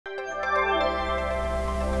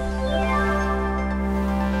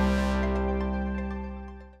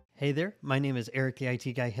Hey there, my name is Eric the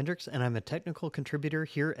IT Guy Hendricks, and I'm a technical contributor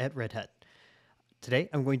here at Red Hat. Today,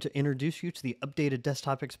 I'm going to introduce you to the updated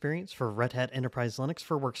desktop experience for Red Hat Enterprise Linux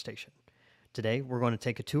for Workstation. Today, we're going to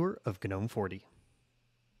take a tour of Gnome 40.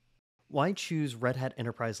 Why choose Red Hat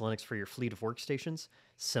Enterprise Linux for your fleet of workstations?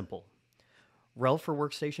 Simple. RHEL for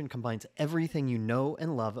Workstation combines everything you know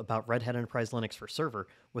and love about Red Hat Enterprise Linux for Server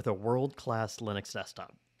with a world-class Linux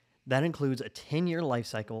desktop. That includes a 10-year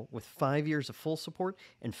lifecycle with 5 years of full support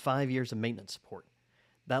and 5 years of maintenance support.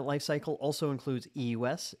 That lifecycle also includes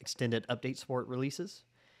EUS, Extended Update Support releases.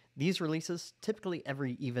 These releases, typically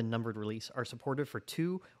every even-numbered release, are supported for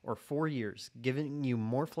 2 or 4 years, giving you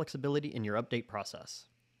more flexibility in your update process.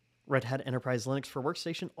 Red Hat Enterprise Linux for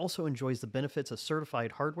Workstation also enjoys the benefits of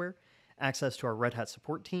certified hardware, access to our Red Hat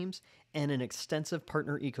support teams, and an extensive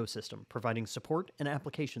partner ecosystem providing support and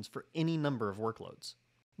applications for any number of workloads.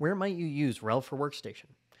 Where might you use RHEL for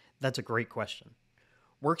Workstation? That's a great question.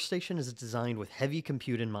 Workstation is designed with heavy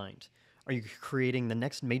compute in mind. Are you creating the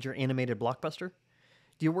next major animated blockbuster?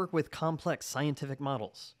 Do you work with complex scientific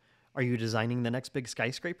models? Are you designing the next big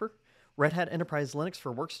skyscraper? Red Hat Enterprise Linux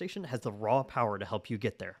for Workstation has the raw power to help you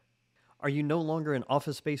get there. Are you no longer an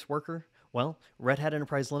office-based worker? Well, Red Hat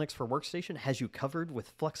Enterprise Linux for Workstation has you covered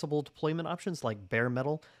with flexible deployment options like bare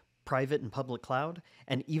metal, private and public cloud,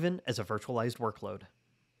 and even as a virtualized workload.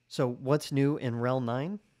 So what's new in RHEL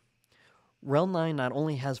 9? RHEL 9 not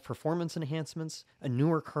only has performance enhancements, a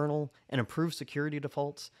newer kernel, and improved security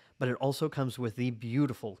defaults, but it also comes with the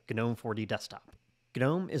beautiful Gnome 40 desktop.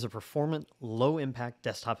 Gnome is a performant, low-impact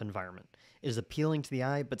desktop environment. It is appealing to the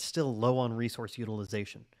eye, but still low on resource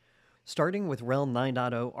utilization. Starting with RHEL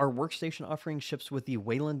 9.0, our workstation offering ships with the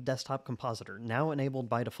Wayland Desktop Compositor, now enabled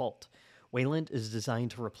by default. Wayland is designed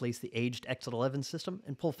to replace the aged X11 system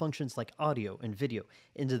and pull functions like audio and video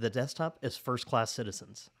into the desktop as first-class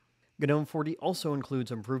citizens. Gnome 40 also includes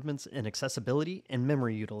improvements in accessibility and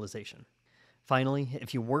memory utilization. Finally,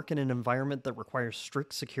 if you work in an environment that requires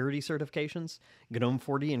strict security certifications, Gnome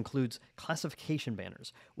 40 includes classification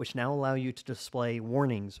banners, which now allow you to display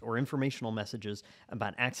warnings or informational messages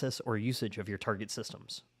about access or usage of your target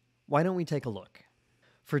systems. Why don't we take a look?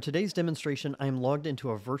 For today's demonstration, I am logged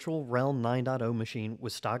into a virtual RHEL 9.0 machine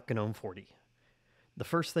with stock Gnome 40. The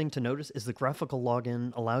first thing to notice is the graphical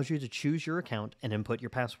login allows you to choose your account and input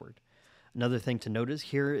your password. Another thing to notice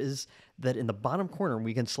here is that in the bottom corner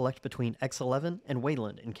we can select between X11 and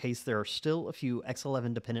Wayland in case there are still a few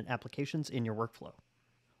X11 dependent applications in your workflow.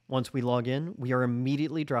 Once we log in, we are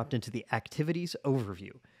immediately dropped into the Activities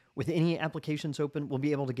overview. With any applications open, we'll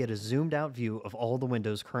be able to get a zoomed out view of all the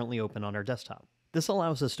windows currently open on our desktop. This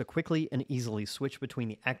allows us to quickly and easily switch between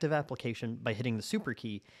the active application by hitting the super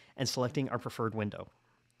key and selecting our preferred window.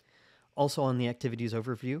 Also on the Activities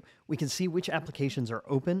overview, we can see which applications are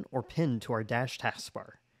open or pinned to our dash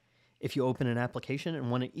taskbar. If you open an application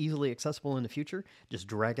and want it easily accessible in the future, just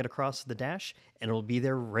drag it across the dash and it'll be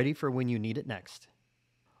there ready for when you need it next.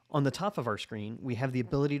 On the top of our screen, we have the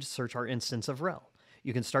ability to search our instance of RHEL.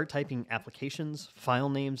 You can start typing applications, file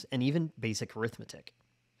names, and even basic arithmetic.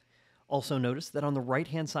 Also notice that on the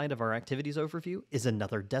right-hand side of our Activities overview is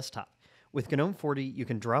another desktop. With Gnome 40, you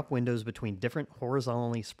can drop windows between different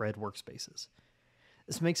horizontally spread workspaces.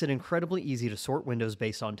 This makes it incredibly easy to sort windows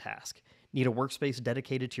based on task. Need a workspace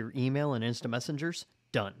dedicated to your email and instant messengers?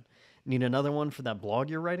 Done. Need another one for that blog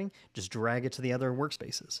you're writing? Just drag it to the other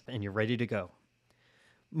workspaces, and you're ready to go.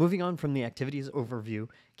 Moving on from the Activities overview,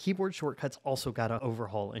 keyboard shortcuts also got an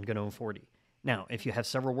overhaul in Gnome 40. Now, if you have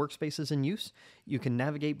several workspaces in use, you can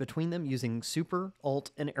navigate between them using Super,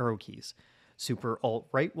 Alt, and arrow keys. Super, Alt,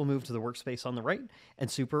 right will move to the workspace on the right,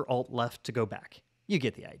 and Super, Alt, left to go back. You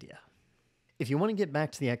get the idea. If you want to get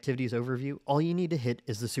back to the Activities overview, all you need to hit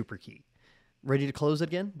is the Super key. Ready to close it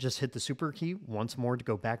again? Just hit the Super key once more to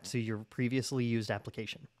go back to your previously used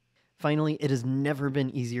application. Finally, it has never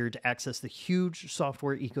been easier to access the huge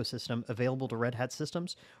software ecosystem available to Red Hat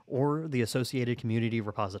systems or the associated community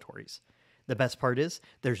repositories. The best part is,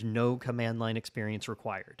 there's no command line experience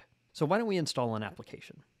required. So why don't we install an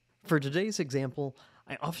application? For today's example,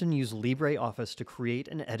 I often use LibreOffice to create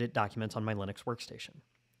and edit documents on my Linux workstation.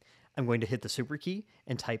 I'm going to hit the Super key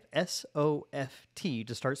and type SOFT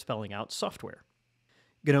to start spelling out software.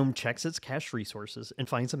 Gnome checks its cache resources and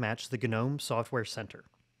finds a match to the Gnome Software Center.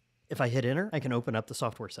 If I hit Enter, I can open up the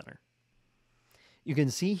Software Center. You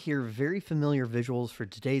can see here very familiar visuals for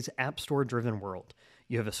today's App Store-driven world.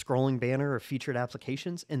 You have a scrolling banner of featured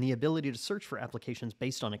applications and the ability to search for applications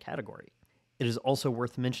based on a category. It is also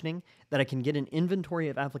worth mentioning that I can get an inventory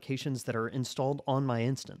of applications that are installed on my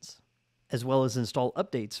instance, as well as install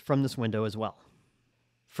updates from this window as well.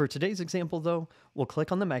 For today's example, though, we'll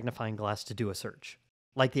click on the magnifying glass to do a search.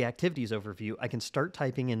 Like the activities overview, I can start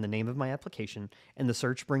typing in the name of my application, and the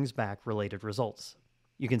search brings back related results.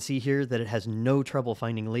 You can see here that it has no trouble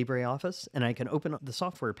finding LibreOffice, and I can open the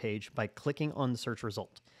software page by clicking on the search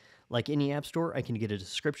result. Like any app store, I can get a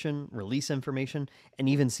description, release information, and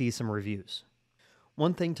even see some reviews.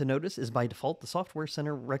 One thing to notice is by default, the Software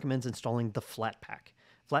Center recommends installing the Flatpak.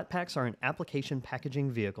 Flatpaks are an application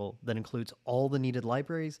packaging vehicle that includes all the needed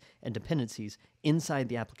libraries and dependencies inside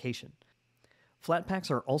the application. Flatpaks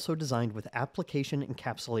are also designed with application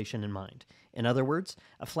encapsulation in mind. In other words,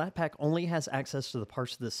 a Flatpak only has access to the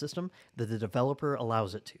parts of the system that the developer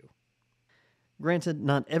allows it to. Granted,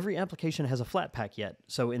 not every application has a Flatpak yet,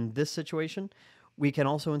 so in this situation, we can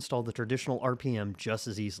also install the traditional RPM just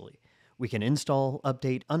as easily. We can install,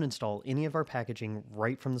 update, uninstall any of our packaging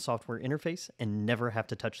right from the software interface and never have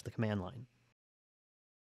to touch the command line.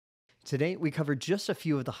 Today, we covered just a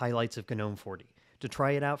few of the highlights of GNOME 40. To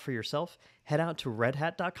try it out for yourself, head out to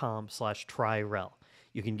redhat.com/try-RHEL.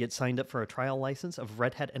 You can get signed up for a trial license of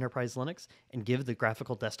Red Hat Enterprise Linux and give the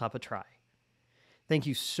graphical desktop a try. Thank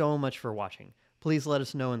you so much for watching. Please let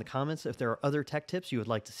us know in the comments if there are other tech tips you would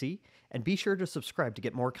like to see, and be sure to subscribe to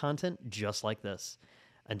get more content just like this.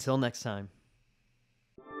 Until next time.